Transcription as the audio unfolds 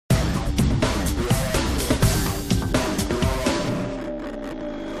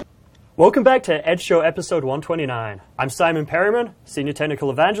Welcome back to Ed Show episode 129. I'm Simon Perryman, Senior Technical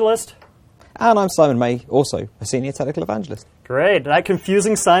Evangelist. And I'm Simon May, also a Senior Technical Evangelist. Great, that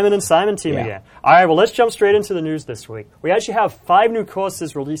confusing Simon and Simon team again. All right, well, let's jump straight into the news this week. We actually have 5 new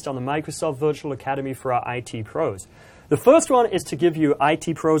courses released on the Microsoft Virtual Academy for our IT pros. The first one is to give you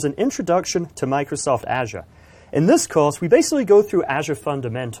IT pros an introduction to Microsoft Azure. In this course, we basically go through Azure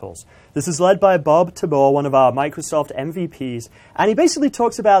fundamentals. This is led by Bob Tabor, one of our Microsoft MVPs, and he basically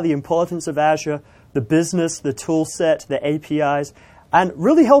talks about the importance of Azure, the business, the tool set, the APIs, and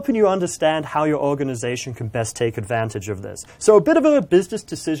really helping you understand how your organization can best take advantage of this. So a bit of a business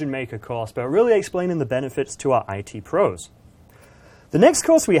decision maker course, but really explaining the benefits to our IT pros. The next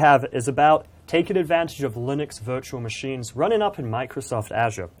course we have is about taking advantage of Linux virtual machines running up in Microsoft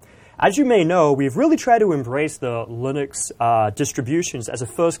Azure. As you may know, we've really tried to embrace the Linux distributions as a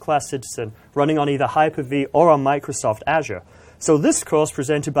first-class citizen running on either Hyper-V or on Microsoft Azure. So this course,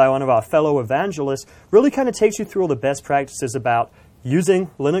 presented by one of our fellow evangelists, really kind of takes you through all the best practices about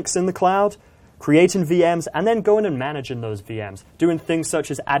using Linux in the cloud, creating VMs, and then going and managing those VMs, doing things such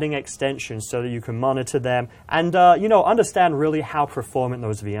as adding extensions so that you can monitor them and understand really how performant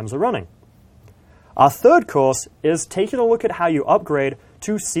those VMs are running. Our third course is taking a look at how you upgrade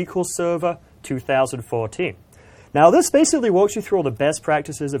to SQL Server 2014. Now, this basically walks you through all the best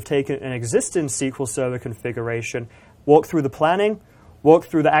practices of taking an existing SQL Server configuration, walk through the planning, walk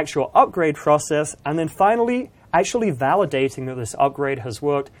through the actual upgrade process, and then finally actually validating that this upgrade has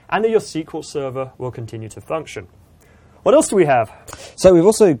worked and that your SQL Server will continue to function. What else do we have? So we've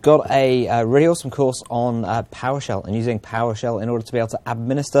also got a really awesome course on PowerShell and using PowerShell in order to be able to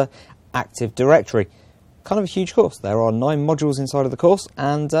administer Active Directory. Kind of a huge course. There are 9 modules inside of the course,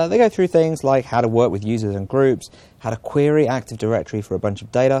 and they go through things like how to work with users and groups, how to query Active Directory for a bunch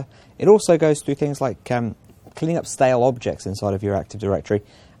of data. It also goes through things like cleaning up stale objects inside of your Active Directory,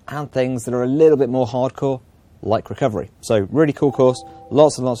 and things that are a little bit more hardcore, like recovery. So really cool course,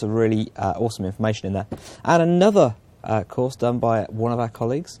 lots and lots of really awesome information in there. And another course done by one of our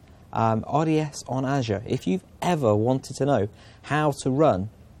colleagues, RDS on Azure. If you've ever wanted to know how to run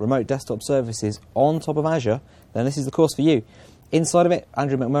remote desktop services on top of Azure, then this is the course for you. Inside of it,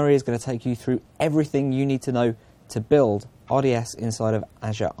 Andrew McMurray is going to take you through everything you need to know to build RDS inside of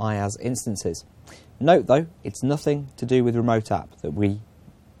Azure IaaS instances. Note though, it's nothing to do with Remote App that we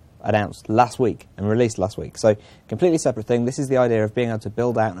announced last week and released last week. So completely separate thing. This is the idea of being able to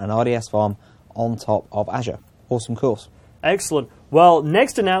build out an RDS farm on top of Azure. Awesome course. Excellent. Well,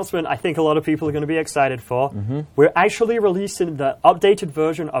 next announcement I think a lot of people are going to be excited for. We're actually releasing the updated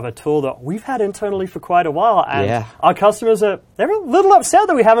version of a tool that we've had internally for quite a while, and our customers they're a little upset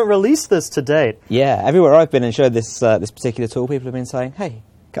that we haven't released this to date. Yeah, everywhere I've been and showed this particular tool, people have been saying, hey,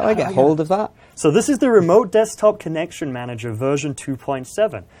 can I get hold of that? So this is the Remote Desktop Connection Manager version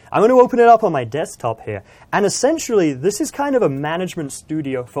 2.7. I'm going to open it up on my desktop here. And essentially, this is kind of a management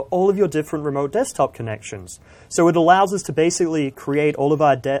studio for all of your different remote desktop connections. So it allows us to basically create all of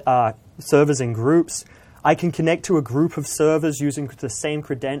our servers in groups. I can connect to a group of servers using the same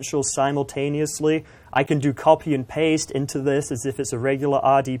credentials simultaneously. I can do copy and paste into this as if it's a regular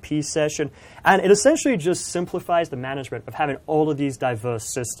RDP session. And it essentially just simplifies the management of having all of these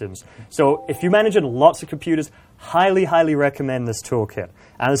diverse systems. So if you're managing lots of computers, highly, highly recommend this toolkit.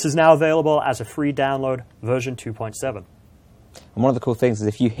 And this is now available as a free download, version 2.7. And one of the cool things is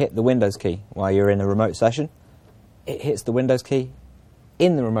if you hit the Windows key while you're in a remote session, it hits the Windows key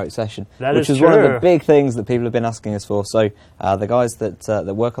in the remote session, which is one of the big things that people have been asking us for. So the guys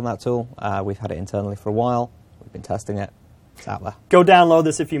that work on that tool, we've had it internally for a while. We've been testing it. It's out there. Go download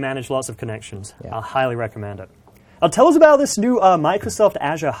this if you manage lots of connections. Yeah. I highly recommend it. Now tell us about this new Microsoft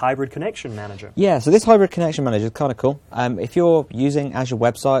Azure Hybrid Connection Manager. Yeah, so this Hybrid Connection Manager is kind of cool. If you're using Azure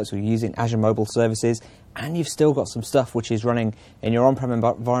websites or using Azure mobile services, and you've still got some stuff which is running in your on-prem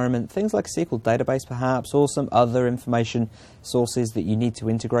environment, things like a SQL database perhaps, or some other information sources that you need to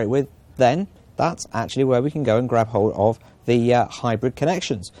integrate with, then that's actually where we can go and grab hold of the hybrid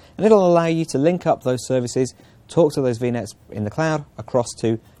connections. And it'll allow you to link up those services, talk to those VNets in the cloud across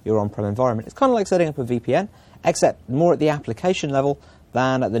to your on-prem environment. It's kind of like setting up a VPN, except more at the application level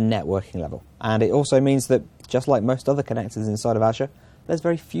than at the networking level. And it also means that, just like most other connectors inside of Azure, there's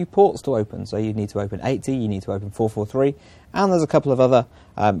very few ports to open. So you need to open 80, you need to open 443, and there's a couple of other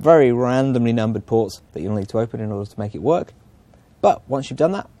very randomly numbered ports that you'll need to open in order to make it work. But once you've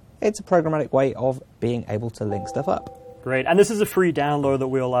done that, it's a programmatic way of being able to link stuff up. Great, and this is a free download that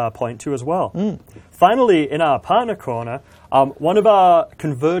we'll point to as well. Finally, in our partner corner, one of our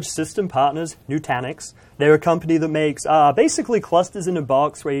converged system partners, Nutanix, they're a company that makes basically clusters in a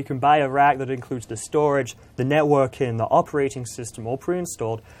box where you can buy a rack that includes the storage, the networking, the operating system, all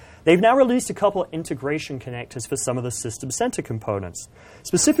pre-installed. they've now released a couple of integration connectors for some of the System Center components,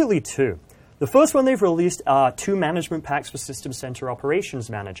 specifically two. The first one they've released are two management packs for System Center Operations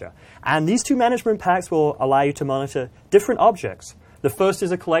Manager. And these two management packs will allow you to monitor different objects. The first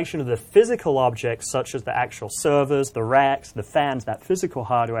is a collection of the physical objects, such as the actual servers, the racks, the fans, that physical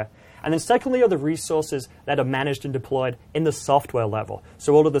hardware. And then secondly are the resources that are managed and deployed in the software level.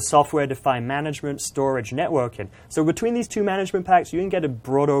 So all of the software-defined management, storage, networking. So between these two management packs, you can get a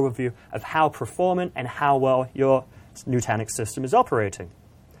broad overview of how performant and how well your Nutanix system is operating.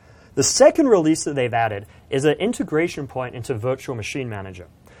 The second release that they've added is an integration point into Virtual Machine Manager.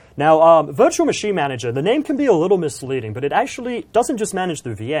 Now, Virtual Machine Manager, the name can be a little misleading, but it actually doesn't just manage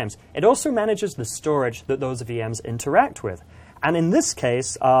the VMs. It also manages the storage that those VMs interact with. And in this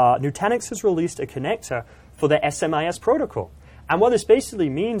case, Nutanix has released a connector for the SMIS protocol. And what this basically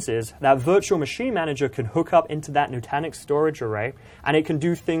means is that Virtual Machine Manager can hook up into that Nutanix storage array, and it can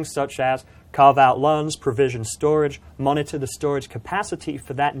do things such as carve out LUNs, provision storage, monitor the storage capacity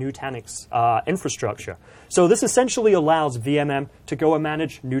for that Nutanix infrastructure. So this essentially allows VMM to go and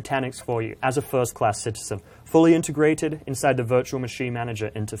manage Nutanix for you as a first-class citizen, fully integrated inside the Virtual Machine Manager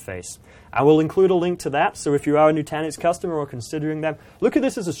interface. I will include a link to that, so if you are a Nutanix customer or considering them, look at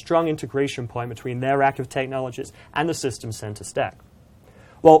this as a strong integration point between their rack of technologies and the System Center stack.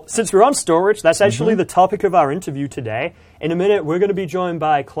 Well, since we're on storage, that's actually the topic of our interview today. In a minute, we're going to be joined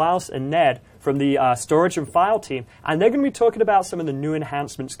by Klaus and Ned from the storage and file team, and they're going to be talking about some of the new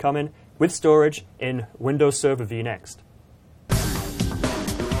enhancements coming with storage in Windows Server vNext.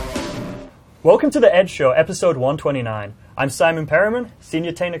 Welcome to the Edge Show, episode 129. I'm Simon Perriman,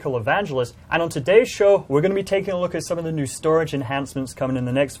 Senior Technical Evangelist, and on today's show, we're going to be taking a look at some of the new storage enhancements coming in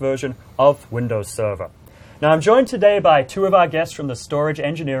the next version of Windows Server. Now, I'm joined today by two of our guests from the storage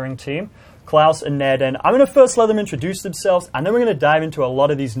engineering team, Klaus and Ned, and I'm going to first let them introduce themselves, and then we're going to dive into a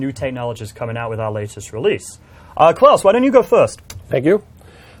lot of these new technologies coming out with our latest release. Klaus, why don't you go first? Thank you.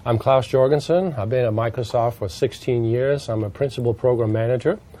 I'm Klaus Jorgensen. I've been at Microsoft for 16 years. I'm a principal program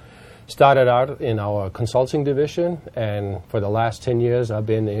manager. Started out in our consulting division, and for the last 10 years, I've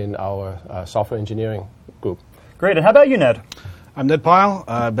been in our software engineering group. Great. And how about you, Ned? I'm Ned Pyle.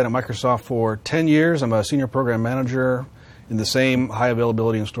 I've been at Microsoft for 10 years. I'm a senior program manager in the same high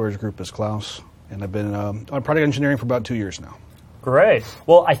availability and storage group as Klaus. And I've been on product engineering for about 2 years now. Great.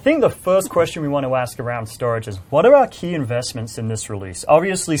 Well, I think the first question we want to ask around storage is, what are our key investments in this release?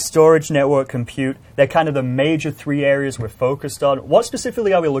 Obviously, storage, network, compute, they're kind of the major three areas we're focused on. What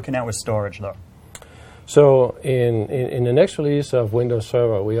specifically are we looking at with storage, though? So in the next release of Windows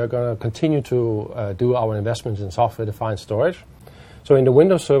Server, we are going to continue to do our investments in software-defined storage. So in the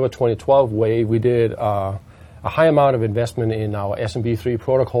Windows Server 2012 wave, we did a high amount of investment in our SMB3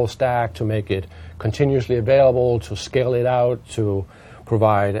 protocol stack to make it continuously available, to scale it out, to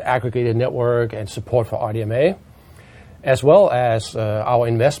provide aggregated network and support for RDMA, as well as our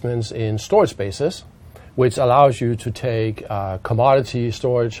investments in storage spaces, which allows you to take commodity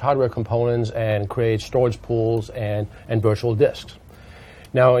storage hardware components and create storage pools and virtual disks.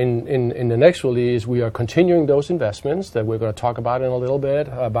 Now, in the next release, we are continuing those investments that we're going to talk about in a little bit,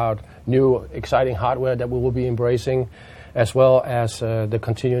 about new exciting hardware that we will be embracing, as well as the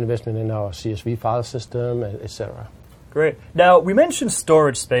continued investment in our CSV file system, etc. Great. Now, we mentioned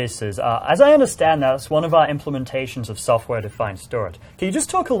storage spaces. As I understand, that's one of our implementations of software-defined storage. Can you just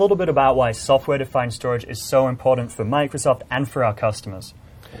talk a little bit about why software-defined storage is so important for Microsoft and for our customers?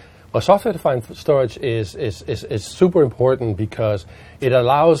 Well, software-defined storage is super important because it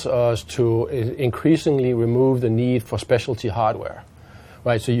allows us to increasingly remove the need for specialty hardware,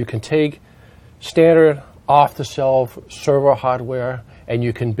 right? So you can take standard off-the-shelf server hardware and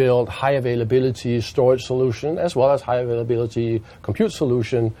you can build high-availability storage solution as well as high-availability compute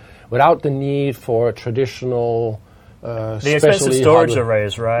solution without the need for traditional the expensive storage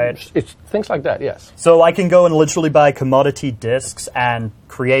arrays, right? It's things like that, yes. So I can go and literally buy commodity disks and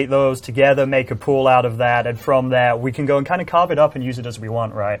create those together, make a pool out of that, and from there we can go and kind of carve it up and use it as we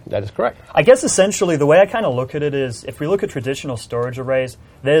want, right? That is correct. I guess essentially the way I kind of look at it is, if we look at traditional storage arrays,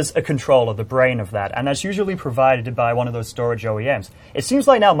 there's a controller, the brain of that, and that's usually provided by one of those storage OEMs. It seems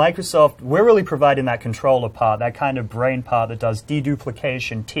like now Microsoft, we're really providing that controller part, that kind of brain part that does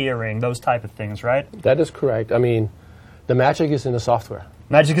deduplication, tiering, those type of things, right? That is correct. I mean, the magic is in the software.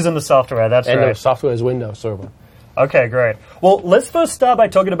 Magic is in the software, that's right. And the software is Windows Server. Okay, great. Well, let's first start by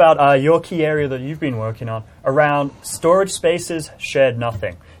talking about your key area that you've been working on around storage spaces, shared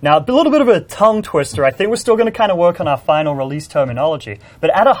nothing. Now, a little bit of a tongue twister. I think we're still going to kind of work on our final release terminology. But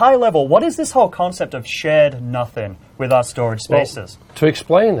at a high level, what is this whole concept of shared nothing with our storage spaces? Well, to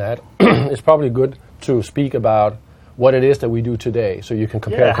explain that, it's probably good to speak about what it is that we do today, so you can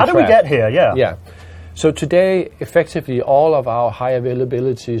compare. Yeah, how did we get here? Yeah. Yeah. So today, effectively, all of our high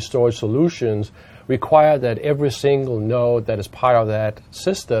availability storage solutions require that every single node that is part of that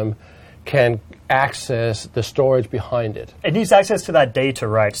system can access the storage behind it. It needs access to that data,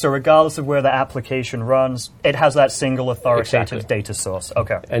 right? So regardless of where the application runs, it has that single authoritative data source.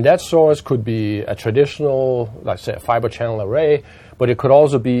 Okay. And that source could be a traditional, like say, a fiber channel array, but it could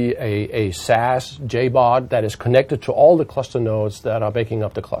also be a SAS JBOD that is connected to all the cluster nodes that are making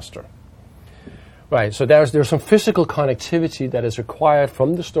up the cluster. Right, so there's some physical connectivity that is required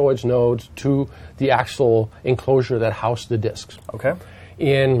from the storage nodes to the actual enclosure that houses the disks. Okay.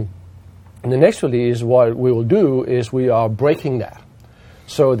 In the next release, what we will do is we are breaking that,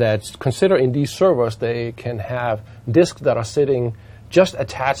 so that consider in these servers they can have disks that are sitting just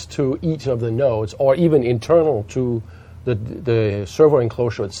attached to each of the nodes, or even internal to the server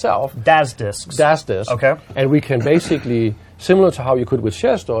enclosure itself. DAS disks. DAS disks. Okay. And we can basically, similar to how you could with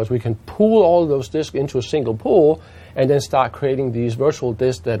shared storage, we can pool all of those disks into a single pool and then start creating these virtual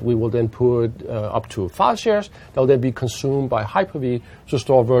disks that we will then put up to file shares that will then be consumed by Hyper-V to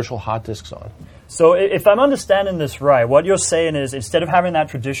store virtual hard disks on. So if I'm understanding this right, what you're saying is instead of having that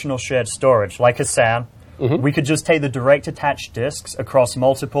traditional shared storage like a SAN, we could just take the direct attached disks across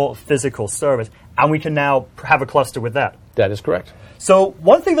multiple physical servers, and we can now have a cluster with that. That is correct. So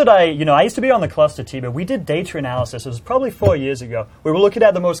one thing that I used to be on the cluster team, but we did data analysis. It was probably 4 years ago. We were looking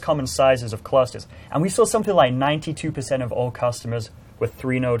at the most common sizes of clusters, and we saw something like 92% of all customers with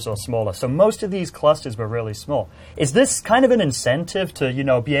 3 nodes or smaller. So most of these clusters were really small. Is this kind of an incentive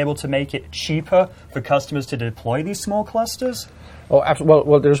to, be able to make it cheaper for customers to deploy these small clusters? Oh,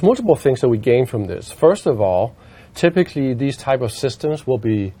 well, there's multiple things that we gain from this. First of all, typically these type of systems will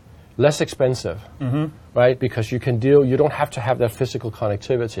be less expensive, right? Because you don't have to have that physical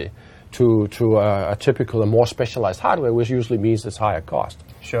connectivity to a typical and more specialized hardware, which usually means it's higher cost.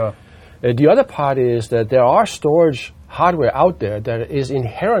 Sure. The other part is that there are storage hardware out there that is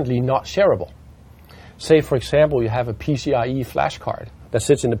inherently not shareable. Say, for example, you have a PCIe flash card that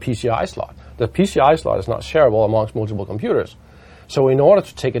sits in the PCI slot. The PCI slot is not shareable amongst multiple computers. So in order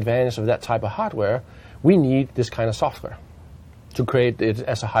to take advantage of that type of hardware, we need this kind of software to create it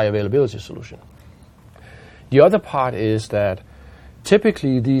as a high availability solution. The other part is that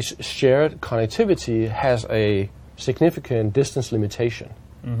typically these shared connectivity has a significant distance limitation.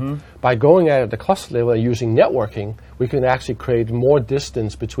 By going at the cluster level and using networking, we can actually create more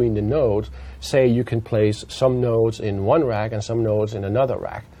distance between the nodes. Say you can place some nodes in one rack and some nodes in another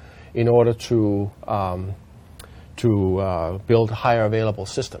rack in order to build higher available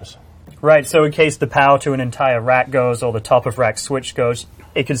systems. Right, so in case the power to an entire rack goes or the top of rack switch goes,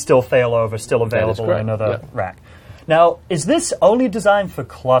 it can still fail over, still available in another rack. Now, is this only designed for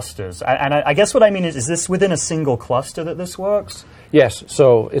clusters? And I guess what I mean is this within a single cluster that this works? Yes,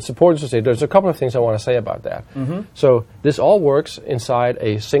 so it's important to say there's a couple of things I want to say about that. So this all works inside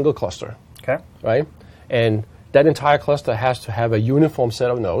a single cluster, right? And that entire cluster has to have a uniform set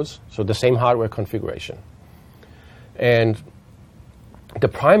of nodes, so the same hardware configuration. And the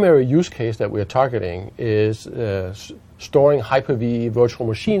primary use case that we're targeting is storing Hyper-V virtual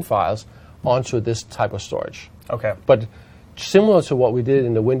machine files onto this type of storage. Okay. But similar to what we did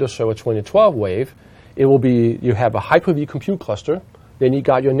in the Windows Server 2012 wave, it will be you have a Hyper-V compute cluster, then you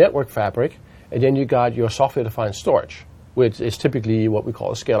got your network fabric, and then you got your software-defined storage, which is typically what we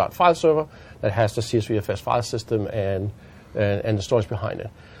call a scale-out file server that has the CSVFS file system and the storage behind it.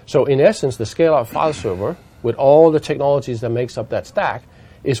 So in essence, the scale-out file server, with all the technologies that makes up that stack,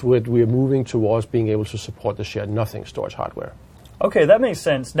 is what we're moving towards being able to support the shared nothing storage hardware. Okay, that makes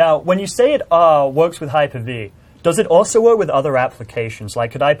sense. Now, when you say it works with Hyper-V, does it also work with other applications? Like,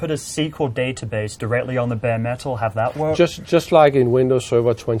 could I put a SQL database directly on the bare metal, have that work? Just like in Windows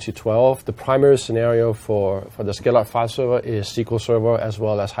Server 2012, the primary scenario for the scale-out file server is SQL Server as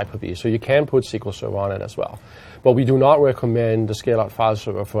well as Hyper-V. So you can put SQL Server on it as well. But we do not recommend the scale-out file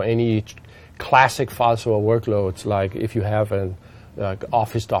server for any classic file server workloads, like if you have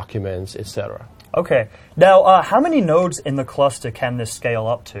Office documents, etc. Okay. Now, how many nodes in the cluster can this scale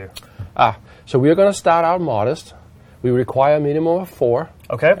up to? So we're going to start out modest. We require a minimum of 4.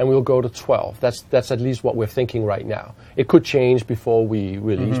 Okay. And we'll go to 12. That's at least what we're thinking right now. It could change before we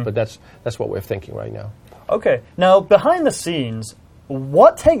release, but that's what we're thinking right now. Okay. Now, behind the scenes,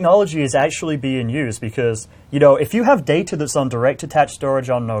 what technology is actually being used? Because, if you have data that's on direct attached storage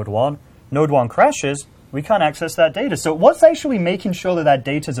on Node 1 crashes, we can't access that data. So what's actually making sure that that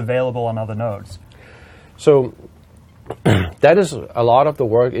data is available on other nodes? So that is a lot of the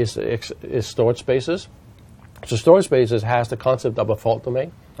work is storage spaces. So storage spaces has the concept of a fault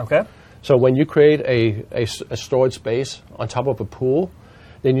domain. Okay. So when you create a storage space on top of a pool,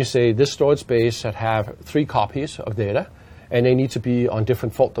 then you say this storage space should have 3 copies of data, and they need to be on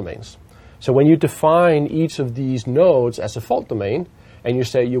different fault domains. So when you define each of these nodes as a fault domain, and you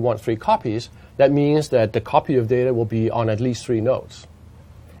say you want 3 copies, that means that the copy of data will be on at least 3 nodes.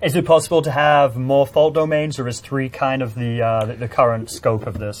 Is it possible to have more fault domains, or is 3 kind of the current scope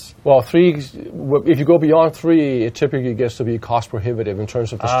of this? Well, 3, if you go beyond 3, it typically gets to be cost prohibitive in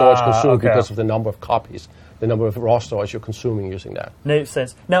terms of the storage consumed because of the number of copies, the number of raw storage you're consuming using that. Makes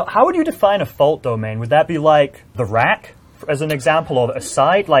sense. Now, how would you define a fault domain? Would that be like the rack, as an example, or a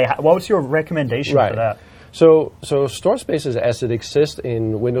site? Like, what's your recommendation for that? So storage spaces as it exists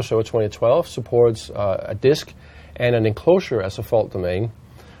in Windows Server 2012 supports a disk and an enclosure as a fault domain.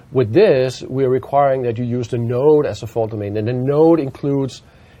 With this, we're requiring that you use the node as a fault domain, and the node includes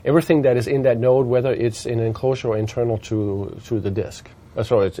everything that is in that node, whether it's in an enclosure or internal to the disk.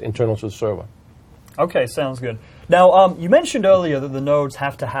 Sorry, it's internal to the server. Okay, sounds good. Now, you mentioned earlier that the nodes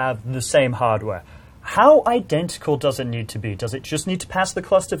have to have the same hardware. How identical does it need to be? Does it just need to pass the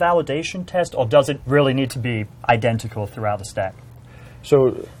cluster validation test, or does it really need to be identical throughout the stack?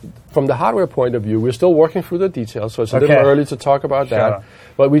 So from the hardware point of view, we're still working through the details, so it's a little early to talk about that.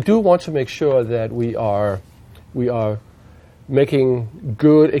 But we do want to make sure that we are making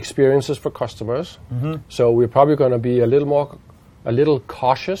good experiences for customers. Mm-hmm. So we're probably going to be a little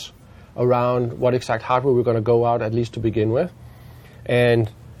cautious around what exact hardware we're going to go out, at least to begin with.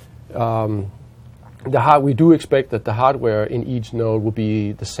 And we do expect that the hardware in each node will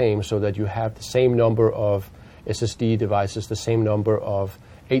be the same, so that you have the same number of SSD devices, the same number of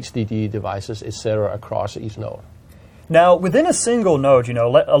HDD devices, etc., across each node. Now, within a single node,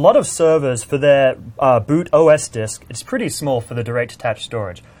 a lot of servers for their boot OS disk, it's pretty small for the direct attached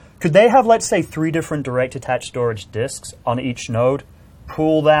storage. Could they have, let's say, 3 different direct attached storage disks on each node,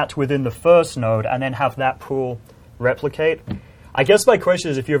 pool that within the first node, and then have that pool replicate? I guess my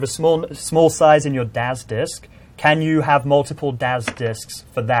question is, if you have a small size in your DAS disk, can you have multiple DAS disks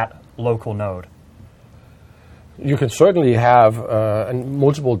for that local node? You can certainly have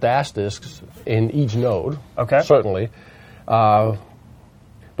multiple DAS disks in each node, certainly. But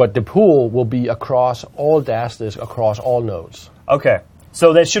the pool will be across all DAS disks, across all nodes. Okay.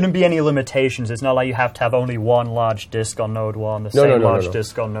 So there shouldn't be any limitations. It's not like you have to have only one large disk on node 1, the same large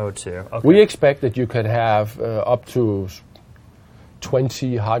disk on node 2. Okay. We expect that you could have up to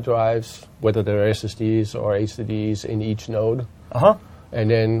 20 hard drives, whether they're SSDs or HDDs, in each node. Uh-huh. And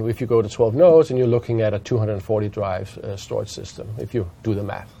then if you go to 12 nodes, and you're looking at a 240 drive storage system, if you do the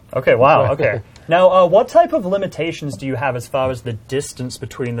math. Okay, wow, okay. Now, what type of limitations do you have as far as the distance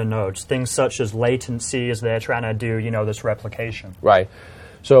between the nodes? Things such as latency as they're trying to do, this replication. Right.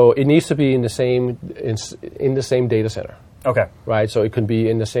 So it needs to be in the same data center. Okay. Right, so it could be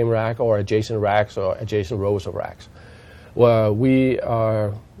in the same rack or adjacent racks or adjacent rows of racks. Well, we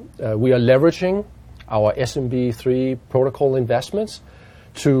are leveraging our SMB3 protocol investments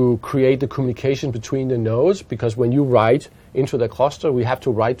to create the communication between the nodes, because when you write into the cluster, we have to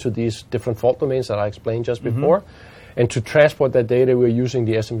write to these different fault domains that I explained just before. And to transport that data, we're using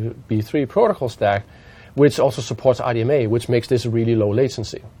the SMB3 protocol stack, which also supports RDMA, which makes this really low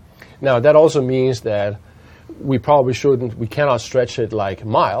latency. Now, that also means that we cannot stretch it like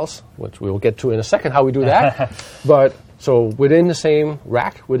miles, which we will get to in a second how we do that. But so within the same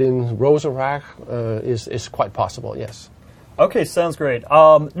rack, within rows of rack, is quite possible, yes. Okay, sounds great.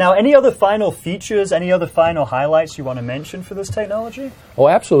 Now, any other final features, any other final highlights you want to mention for this technology? Oh,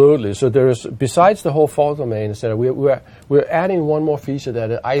 absolutely. So besides the whole fault domain, we're adding one more feature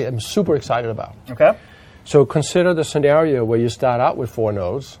that I am super excited about. Okay. So consider the scenario where you start out with 4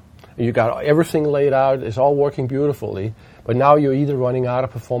 nodes, and you got everything laid out, it's all working beautifully, but now you're either running out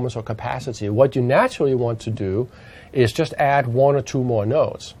of performance or capacity. What you naturally want to do is just add 1 or 2 more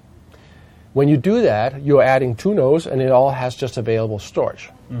nodes. When you do that, you're adding 2 nodes, and it all has just available storage.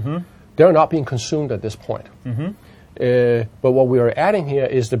 Mm-hmm. They're not being consumed at this point. Mm-hmm. But what we are adding here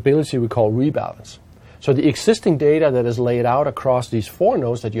is the ability we call rebalance. So the existing data that is laid out across these 4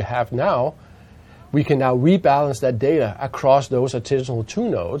 nodes that you have now, we can now rebalance that data across those additional 2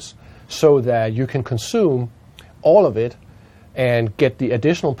 nodes so that you can consume all of it and get the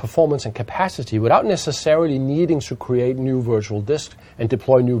additional performance and capacity without necessarily needing to create new virtual disks and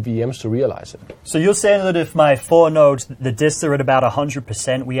deploy new VMs to realize it. So you're saying that if my 4 nodes, the disks are at about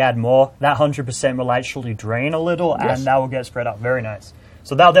 100%, we add more, that 100% will actually drain a little, and that will get spread out. Very nice.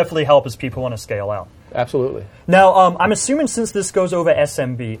 So that'll definitely help as people want to scale out. Absolutely. Now, I'm assuming since this goes over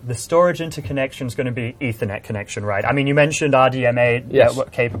SMB, the storage interconnection is going to be Ethernet connection, right? I mean, you mentioned RDMA Yes.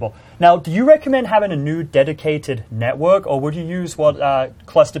 network capable. Now, do you recommend having a new dedicated network, or would you use what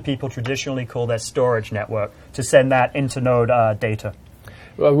cluster people traditionally call their storage network to send that internode data?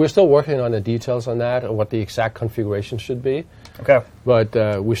 Well, we're still working on the details on that, and what the exact configuration should be. Okay.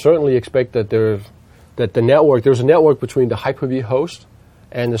 But we certainly expect that there's a network between the Hyper-V host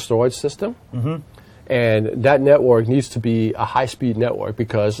and the storage system. Mm-hmm. And that network needs to be a high-speed network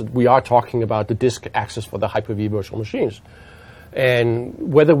because we are talking about the disk access for the Hyper-V virtual machines.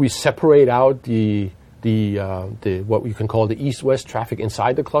 And whether we separate out the what you can call the east-west traffic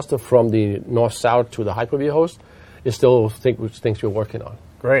inside the cluster from the north-south to the Hyper-V host is still things we're working on.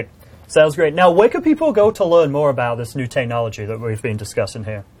 Great. Sounds great. Now, where can people go to learn more about this new technology that we've been discussing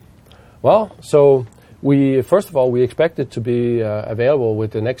here? Well, so first of all, we expect it to be available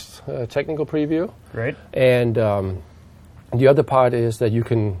with the next technical preview. Great. And the other part is that you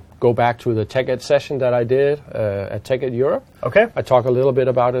can go back to the TechEd session that I did at TechEd Europe. Okay. I talk a little bit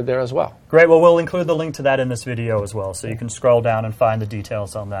about it there as well. Great. Well, we'll include the link to that in this video as well, so you can scroll down and find the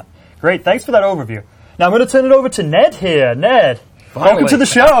details on that. Great. Thanks for that overview. Now, I'm going to turn it over to Ned here. Ned, welcome to the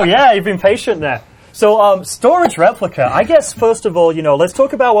show. Yeah, you've been patient there. So, Storage Replica, I guess, first of all, let's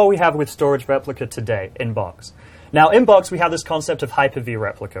talk about what we have with Storage Replica today in box. Now, in box, we have this concept of Hyper-V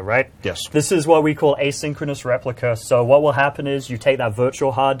replica, right? Yes. This is what we call asynchronous replica. So what will happen is you take that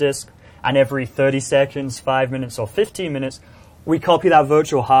virtual hard disk, and every 30 seconds, 5 minutes, or 15 minutes, we copy that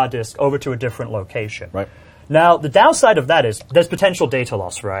virtual hard disk over to a different location. Right. Now, the downside of that is there's potential data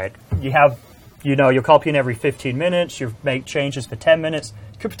loss, right? You have, you're copying every 15 minutes, you make changes for 10 minutes,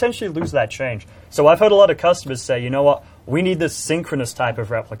 you could potentially lose that change. So I've heard a lot of customers say, you know what, we need this synchronous type of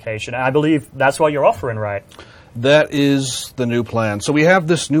replication. And I believe that's what you're offering, right? That is the new plan. So we have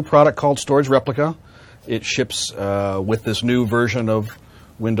this new product called Storage Replica. It ships with this new version of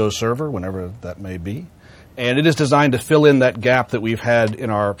Windows Server, whenever that may be. And it is designed to fill in that gap that we've had in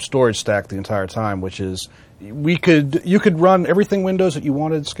our storage stack the entire time, which is you could run everything Windows that you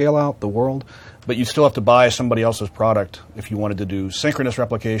wanted, scale out the world, but you still have to buy somebody else's product if you wanted to do synchronous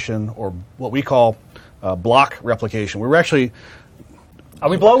replication or what we call block replication. We're actually are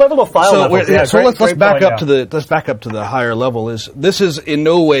we block level or file level? Let's back up to the higher level. This is in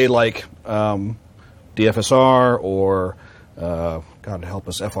no way like DFSR or God help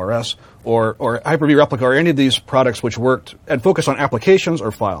us, FRS or Hyper-V Replica or any of these products which worked and focus on applications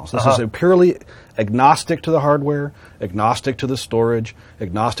or files. This is a purely agnostic to the hardware, agnostic to the storage,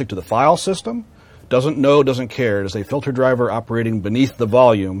 agnostic to the file system. Doesn't know, doesn't care. It is a filter driver operating beneath the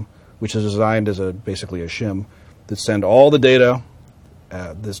volume, which is designed as basically a shim that send all the data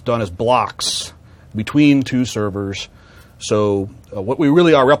that's done as blocks between two servers. So what we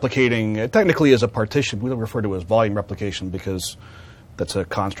really are replicating technically is a partition. We refer to it as volume replication because that's a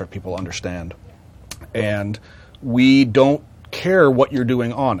construct people understand. And we don't care what you're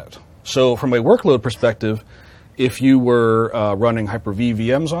doing on it. So from a workload perspective, if you were running Hyper-V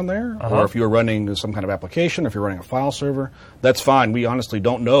VMs on there, or if you were running some kind of application, if you're running a file server, that's fine. We honestly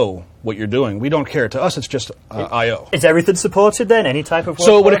don't know what you're doing. We don't care. To us, it's just I/O. Is everything supported then? Any type of workload?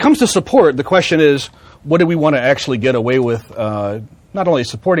 So when it comes to support, the question is, what do we want to actually get away with not only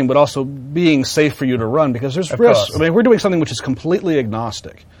supporting, but also being safe for you to run? Because there's risks. I mean, we're doing something which is completely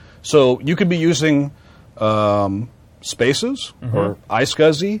agnostic. So you could be using Spaces or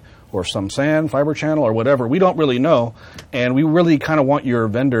iSCSI or some SAN, Fiber Channel, or whatever. We don't really know. And we really kind of want your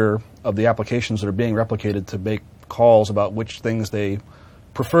vendor of the applications that are being replicated to make calls about which things they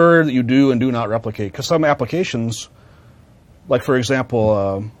prefer that you do and do not replicate. Because some applications, like, for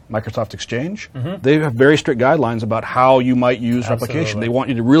example, Microsoft Exchange, they have very strict guidelines about how you might use replication. They want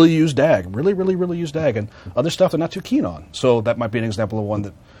you to really use DAG, really use DAG, and other stuff they're not too keen on. So that might be an example of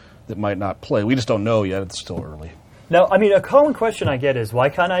one that might not play. We just don't know yet. It's still early. Now, I mean, a common question I get is, why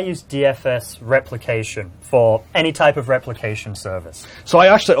can't I use DFS replication for any type of replication service? So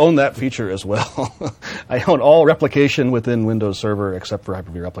I actually own that feature as well. I own all replication within Windows Server except for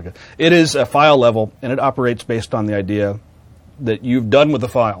Hyper-V Replica. It is a file level, and it operates based on the idea that you've done with the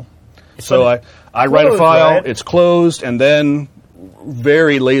file. So I write a file, right? It's closed, and then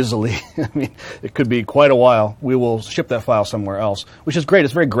very lazily, I mean, it could be quite a while, we will ship that file somewhere else, which is great.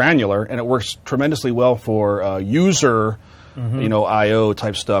 It's very granular, and it works tremendously well for user, I/O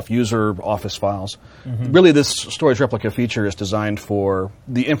type stuff, user Office files. Really, this storage replica feature is designed for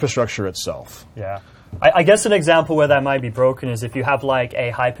the infrastructure itself. Yeah. I guess an example where that might be broken is if you have like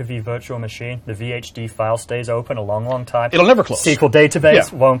a Hyper-V virtual machine, the VHD file stays open a long, long time. It'll never close. SQL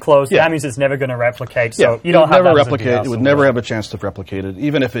database won't close. Yeah. That means it's never going to replicate. So you don't have never that replicate. It would never have a chance to replicate it,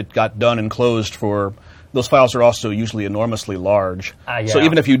 even if it got done and closed for. Those files are also usually enormously large. So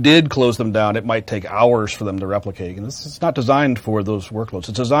even if you did close them down, it might take hours for them to replicate. And this is not designed for those workloads.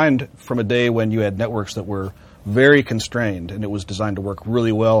 It's designed from a day when you had networks that were very constrained, and it was designed to work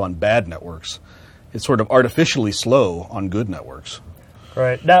really well on bad networks. It's sort of artificially slow on good networks.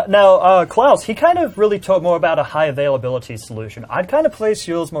 Right. Now, Klaus, he kind of really talked more about a high availability solution. I'd kind of place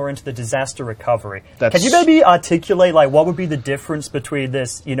yours more into the disaster recovery. Can you maybe articulate, like, what would be the difference between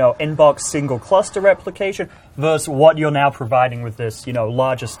this, inbox single cluster replication versus what you're now providing with this,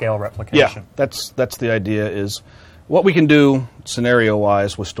 larger scale replication? Yeah, that's the idea is what we can do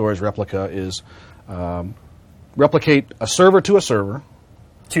scenario-wise with storage replica is replicate a server to a server.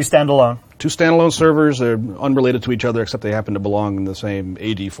 Two standalone servers. They're unrelated to each other except they happen to belong in the same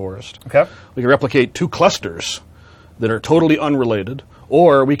AD forest. Okay. We can replicate two clusters that are totally unrelated,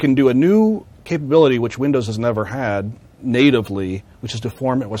 or we can do a new capability which Windows has never had natively, which is to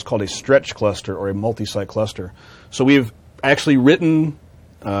form what's called a stretch cluster or a multi-site cluster. So we've actually written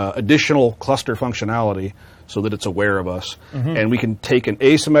additional cluster functionality so that it's aware of us. Mm-hmm. And we can take an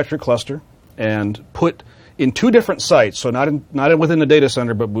asymmetric cluster and put in two different sites, so not within the data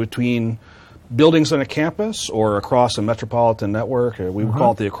center, but between buildings on a campus or across a metropolitan network. We would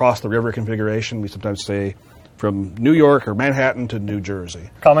call it the across-the-river configuration. We sometimes say from New York or Manhattan to New Jersey.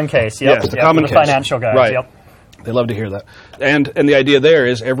 Common case, yep. Yes, the common case. Financial guys, right. Yep. They love to hear that. And the idea there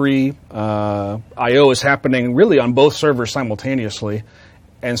is every I.O. is happening really on both servers simultaneously.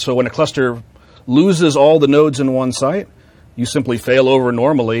 And so when a cluster loses all the nodes in one site, you simply fail over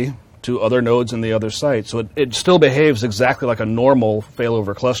normally to other nodes in the other site. So it still behaves exactly like a normal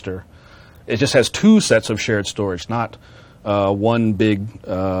failover cluster. It just has two sets of shared storage, not one big,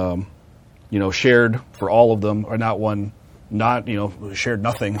 shared for all of them, or not one, shared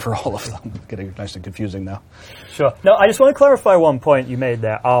nothing for all of them. Getting nice and confusing now. Sure. Now, I just want to clarify one point you made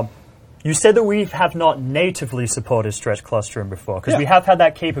there. You said that we have not natively supported stretch clustering before, because we have had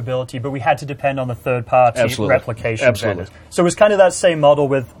that capability, but we had to depend on the third-party replication vendors. So it was kind of that same model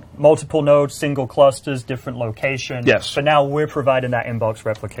with multiple nodes, single clusters, different locations. Yes. But now we're providing that inbox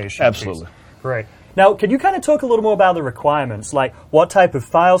replication. Absolutely. Piece. Great. Now, can you kind of talk a little more about the requirements? Like, what type of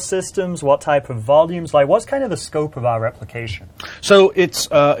file systems, what type of volumes? Like, what's kind of the scope of our replication? So it's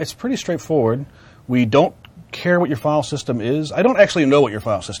pretty straightforward. We don't care what your file system is. I don't actually know what your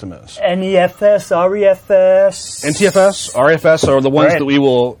file system is. NEFS, REFS. NTFS, RFS are the ones that we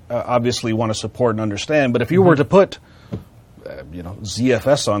will obviously want to support and understand. But if you were to put,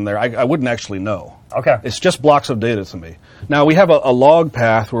 ZFS on there, I wouldn't actually know. Okay. It's just blocks of data to me. Now we have a log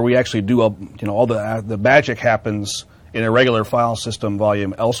path where we actually do all the magic happens in a regular file system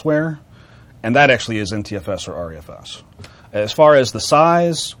volume elsewhere, and that actually is NTFS or REFS. As far as the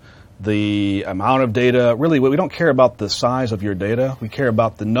size, the amount of data, really we don't care about the size of your data. We care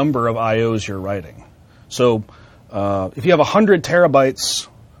about the number of IOs you're writing. So if you have 100 terabytes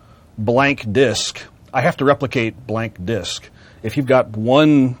blank disk, I have to replicate blank disk. If you've got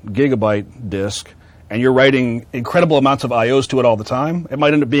 1 gigabyte disk and you're writing incredible amounts of IOs to it all the time, it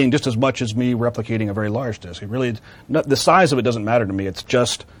might end up being just as much as me replicating a very large disk. The size of it doesn't matter to me. It's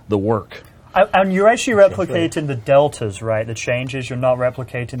just the work. And you're actually replicating the deltas, right? The changes. You're not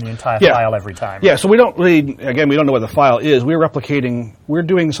replicating the entire file every time. Yeah, so we don't know what the file is. We're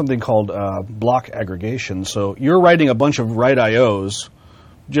doing something called block aggregation. So you're writing a bunch of write IOs,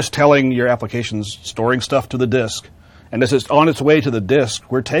 just telling your application's storing stuff to the disk. And as it's on its way to the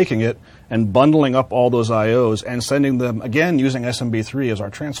disk, we're taking it and bundling up all those IOs and sending them, again, using SMB3 as our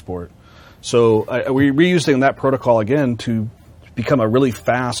transport. So we're reusing that protocol again to become a really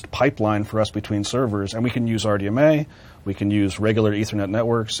fast pipeline for us between servers. And we can use RDMA. We can use regular Ethernet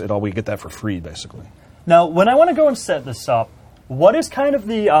networks. We get that for free, basically. Now, when I want to go and set this up, what is kind of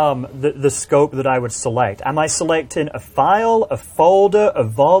the scope that I would select? Am I selecting a file, a folder, a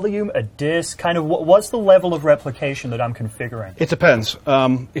volume, a disk? Kind of what's the level of replication that I'm configuring? It depends.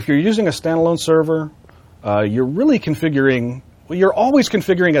 If you're using a standalone server, you're really configuring. Well, you're always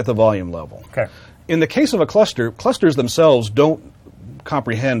configuring at the volume level. Okay. In the case of a cluster, clusters themselves don't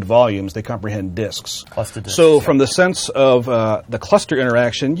comprehend volumes, they comprehend disks. Cluster disks. So from the sense of the cluster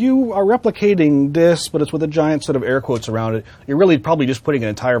interaction, you are replicating disks, but it's with a giant set of air quotes around it. You're really probably just putting an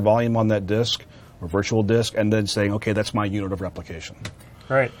entire volume on that disk or virtual disk and then saying, okay, that's my unit of replication.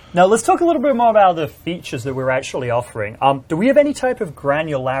 Great. Now let's talk a little bit more about the features that we're actually offering. Do we have any type of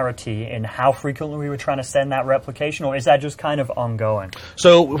granularity in how frequently we were trying to send that replication, or is that just kind of ongoing?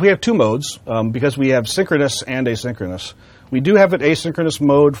 So we have two modes because we have synchronous and asynchronous. We do have an asynchronous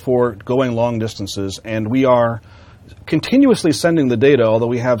mode for going long distances, and we are continuously sending the data, although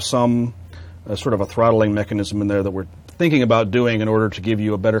we have some sort of a throttling mechanism in there that we're thinking about doing in order to give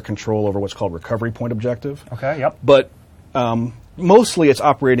you a better control over what's called recovery point objective. Okay, yep. But mostly it's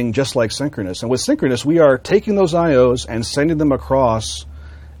operating just like synchronous. And with synchronous, we are taking those IOs and sending them across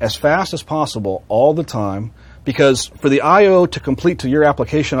as fast as possible all the time, because for the IO to complete to your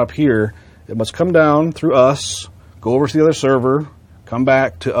application up here, it must come down through us, go over to the other server, come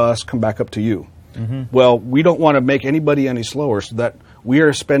back to us, come back up to you. Mm-hmm. Well, we don't want to make anybody any slower, so that we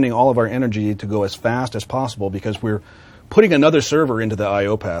are spending all of our energy to go as fast as possible, because we're putting another server into the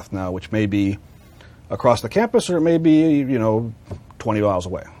I/O path now, which may be across the campus or it may be, 20 miles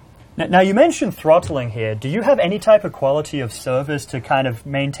away. Now, you mentioned throttling here. Do you have any type of quality of service to kind of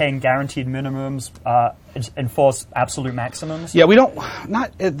maintain guaranteed minimums, enforce absolute maximums? Yeah, we don't,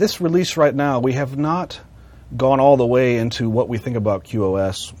 not at this release right now, we have not gone all the way into what we think about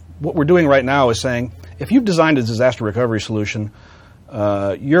QoS. What we're doing right now is saying, if you've designed a disaster recovery solution,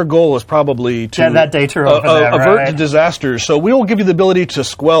 your goal is probably to get that data over there, avert right? the disasters. So we'll give you the ability to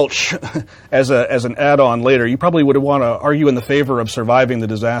squelch as an add-on later. You probably would want to argue in the favor of surviving the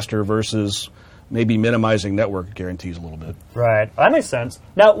disaster versus maybe minimizing network guarantees a little bit. Right. That makes sense.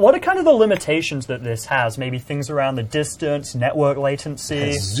 Now, what are kind of the limitations that this has? Maybe things around the distance, network latency? It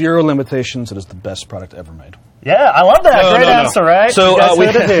has zero limitations. It is the best product ever made. Yeah, I love that. Great answer, right? So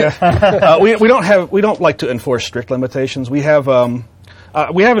we we don't like to enforce strict limitations. We have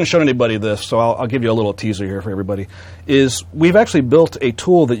we haven't shown anybody this, so I'll give you a little teaser here for everybody. Is we've actually built a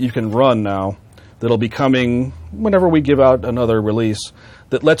tool that you can run now that'll be coming whenever we give out another release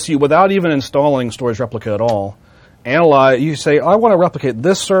that lets you, without even installing Storage Replica at all, analyze. You say, I want to replicate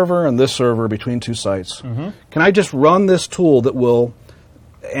this server and this server between two sites. Mm-hmm. Can I just run this tool that will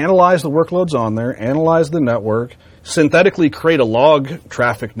analyze the workloads on there, analyze the network, synthetically create a log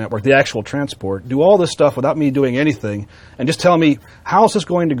traffic network, the actual transport, do all this stuff without me doing anything, and just tell me, how is this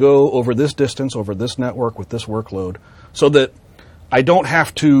going to go over this distance, over this network with this workload, so that I don't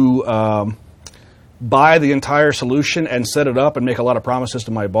have to buy the entire solution and set it up and make a lot of promises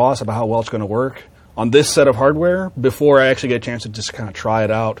to my boss about how well it's going to work on this set of hardware before I actually get a chance to just kind of try it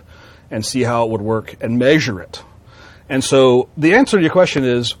out and see how it would work and measure it. And so the answer to your question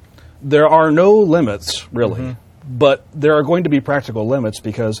is there are no limits, really, but there are going to be practical limits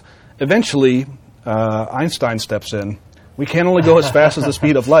because eventually Einstein steps in. We can only go as fast as the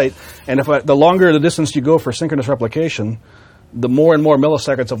speed of light, and the longer the distance you go for synchronous replication, the more and more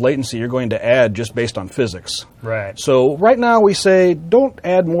milliseconds of latency you're going to add just based on physics. Right. So right now we say don't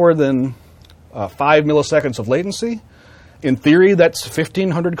add more than 5 milliseconds of latency. In theory, that's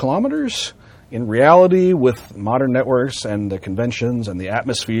 1,500 kilometers. In reality, with modern networks and the conventions and the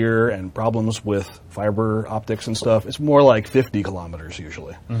atmosphere and problems with fiber optics and stuff, it's more like 50 kilometers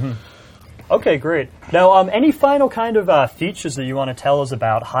usually. Mm-hmm. Okay, great. Now, any final kind of features that you want to tell us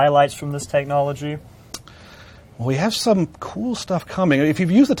about, highlights from this technology? Well, we have some cool stuff coming. If you've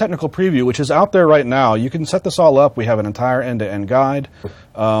used the technical preview, which is out there right now, you can set this all up. We have an entire end-to-end guide.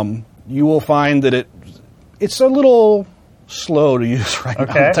 You will find that it's a little slow to use right now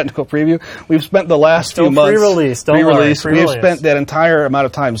in the technical preview. We've spent the last few months... Pre-release, don't worry. We've spent that entire amount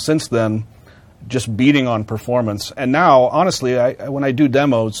of time since then just beating on performance. And now, honestly, when I do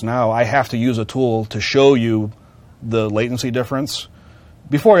demos now, I have to use a tool to show you the latency difference.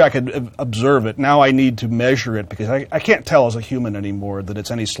 Before I could observe it, now I need to measure it because I can't tell as a human anymore that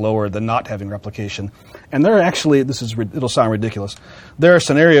it's any slower than not having replication. And there are actually, it'll sound ridiculous, there are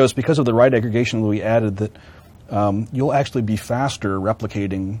scenarios because of the write aggregation that we added that you'll actually be faster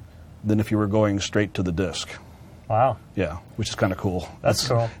replicating than if you were going straight to the disk. Wow. Yeah, which is kind of cool. That's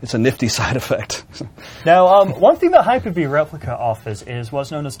cool. It's a nifty side effect. Now, one thing that Hyper-V Replica offers is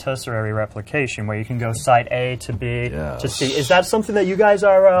what's known as tertiary replication, where you can go site A to B to C. Is that something that you guys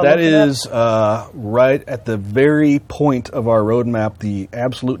are That is right at the very point of our roadmap, the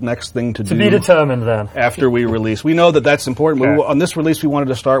absolute next thing to do. To be determined, then. After we release. We know that that's important. Okay. On this release, we wanted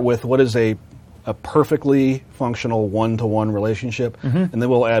to start with what is a perfectly functional one-to-one relationship, and then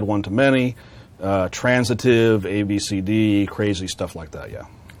we'll add one-to-many. Transitive, ABCD, crazy stuff like that, yeah.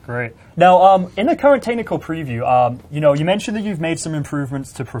 Great. Now, in the current technical preview, you mentioned that you've made some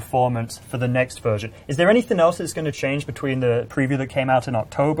improvements to performance for the next version. Is there anything else that's going to change between the preview that came out in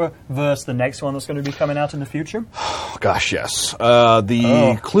October versus the next one that's going to be coming out in the future? Oh, gosh, yes.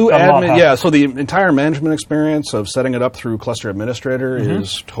 The Clue admin, so the entire management experience of setting it up through Cluster Administrator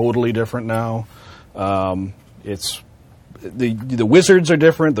is totally different now. It's the wizards are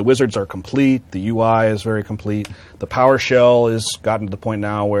different. The wizards are complete. The UI is very complete. The PowerShell has gotten to the point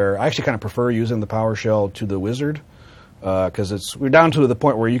now where I actually kind of prefer using the PowerShell to the wizard because we're down to the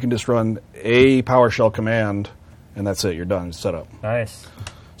point where you can just run a PowerShell command and that's it. You're done. It's set up. Nice.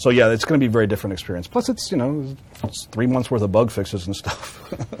 So yeah, it's going to be a very different experience. Plus, it's 3 months worth of bug fixes and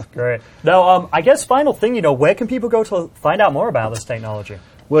stuff. Great. Now, I guess final thing, where can people go to find out more about this technology?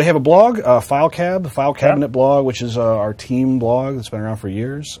 We have a blog, File Cabinet blog, which is our team blog that's been around for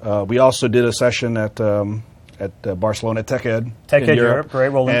years. We also did a session at Barcelona TechEd. TechEd Europe, great.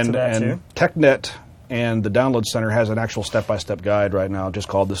 We'll link to that too. TechNet and the Download Center has an actual step-by-step guide right now, just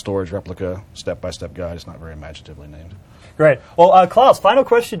called the Storage Replica Step-by-Step Guide. It's not very imaginatively named. Great. Well, Klaus, final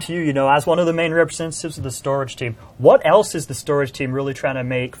question to you. As one of the main representatives of the storage team, what else is the storage team really trying to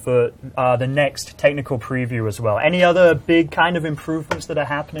make for the next technical preview as well? Any other big kind of improvements that are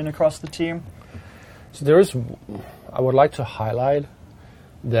happening across the team? So I would like to highlight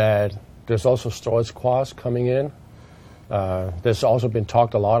that there's also storage quads coming in. There's also been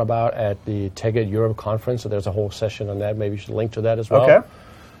talked a lot about at the TechEd Europe conference, so there's a whole session on that. Maybe you should link to that as well. Okay.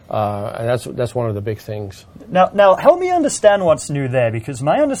 And that's one of the big things. Now, help me understand what's new there, because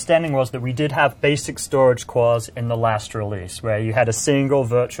my understanding was that we did have basic storage quads in the last release, where you had a single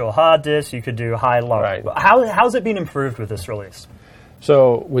virtual hard disk, you could do high-low. Right. How's it been improved with this release?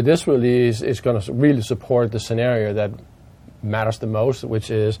 So with this release, it's going to really support the scenario that matters the most,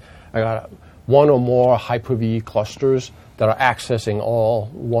 which is I got one or more Hyper-V clusters that are accessing all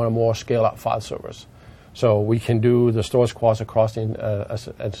one or more scale-out file servers. So we can do the storage quads across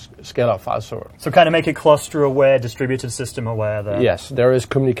a scale-out file server. So kind of make it cluster-aware, distributed system-aware there. Yes, there is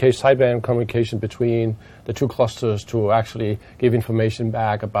sideband communication between the two clusters to actually give information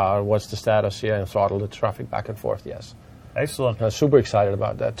back about what's the status here and throttle the traffic back and forth, yes. Excellent. I'm super excited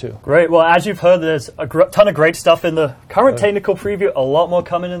about that, too. Great. Well, as you've heard, there's a ton of great stuff in the current technical preview, a lot more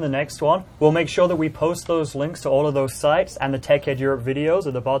coming in the next one. We'll make sure that we post those links to all of those sites and the TechEd Europe videos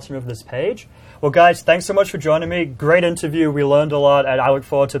at the bottom of this page. Well, guys, thanks so much for joining me. Great interview. We learned a lot, and I look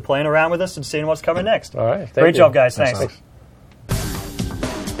forward to playing around with this and seeing what's coming next. All right. Great job, guys. Thanks.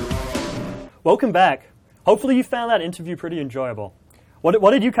 Welcome back. Hopefully you found that interview pretty enjoyable.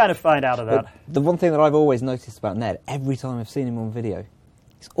 What did you kind of find out of that? The one thing that I've always noticed about Ned, every time I've seen him on video,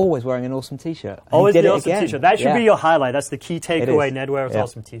 he's always wearing an awesome T-shirt. Always the awesome T-shirt. That should be your highlight. That's the key takeaway. Ned wears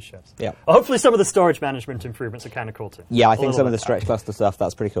awesome T-shirts. Yeah. Well, hopefully some of the storage management improvements are kind of cool too. Yeah, I think some of the stretch cluster stuff,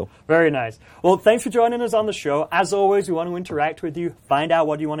 that's pretty cool. Very nice. Well, thanks for joining us on the show. As always, we want to interact with you, find out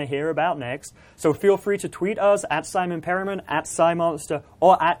what you want to hear about next. So feel free to tweet us at Simon Perriman, at SciMonster,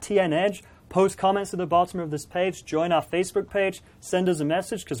 or at TNEdge. Post comments at the bottom of this page, join our Facebook page, send us a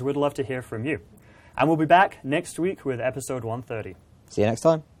message because we'd love to hear from you. And we'll be back next week with episode 130. See you next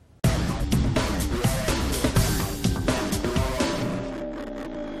time.